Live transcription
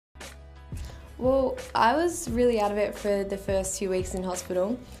Well, I was really out of it for the first few weeks in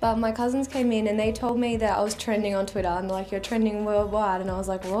hospital, but my cousins came in and they told me that I was trending on Twitter, and they're like, "You're trending worldwide," and I was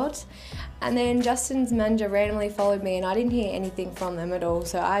like, "What?" And then Justin's manager randomly followed me and I didn't hear anything from them at all,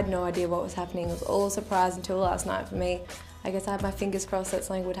 so I had no idea what was happening. It was all a surprise until last night for me. I guess I had my fingers crossed that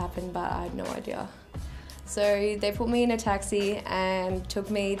something would happen, but I had no idea. So they put me in a taxi and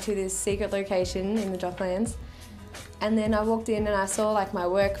took me to this secret location in the Docklands. And then I walked in and I saw like my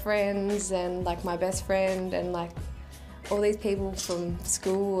work friends and like my best friend and like all these people from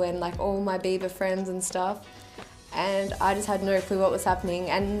school and like all my Bieber friends and stuff. And I just had no clue what was happening,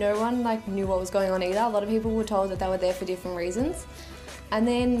 and no one like knew what was going on either. A lot of people were told that they were there for different reasons. And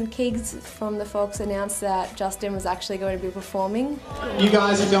then Keegs from the Fox announced that Justin was actually going to be performing. You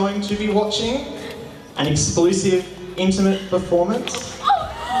guys are going to be watching an exclusive intimate performance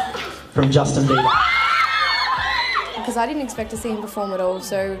from Justin Bieber. Because I didn't expect to see him perform at all,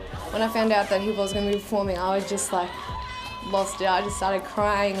 so when I found out that he was going to be performing, I was just like lost it. I just started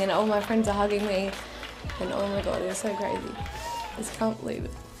crying and all my friends are hugging me, and oh my god, it was so crazy. I just can't believe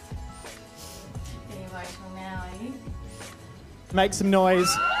it. Getting emotional now, are you? Make some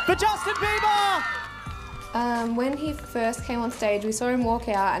noise for Justin Bieber! When he first came on stage, we saw him walk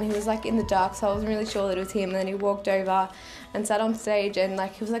out and he was like in the dark, so I wasn't really sure that it was him, and then he walked over and sat on stage and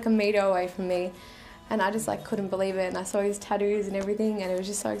like he was like a metre away from me. And I just like couldn't believe it, and I saw his tattoos and everything, and it was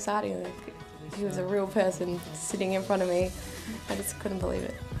just so exciting. Like, he was a real person sitting in front of me. I just couldn't believe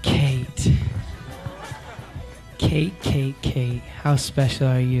it. Kate, how special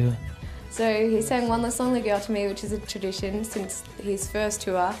are you? So he sang One Less Lonely Girl to me, which is a tradition since his first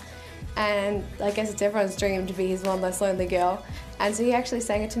tour. And I guess it's everyone's dream to be his One Less Lonely Girl. And so he actually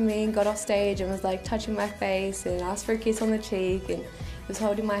sang it to me and got off stage and was like touching my face and asked for a kiss on the cheek, and he was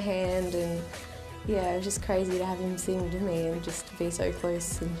holding my hand, and yeah, it was just crazy to have him sing to me and just to be so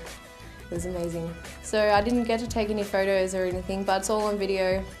close, and it was amazing. So I didn't get to take any photos or anything, but it's all on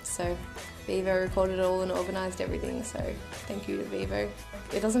video, so Bieber recorded it all and organised everything, so thank you to Bieber.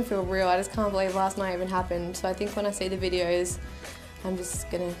 It doesn't feel real, I just can't believe last night even happened, so I think when I see the videos, I'm just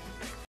gonna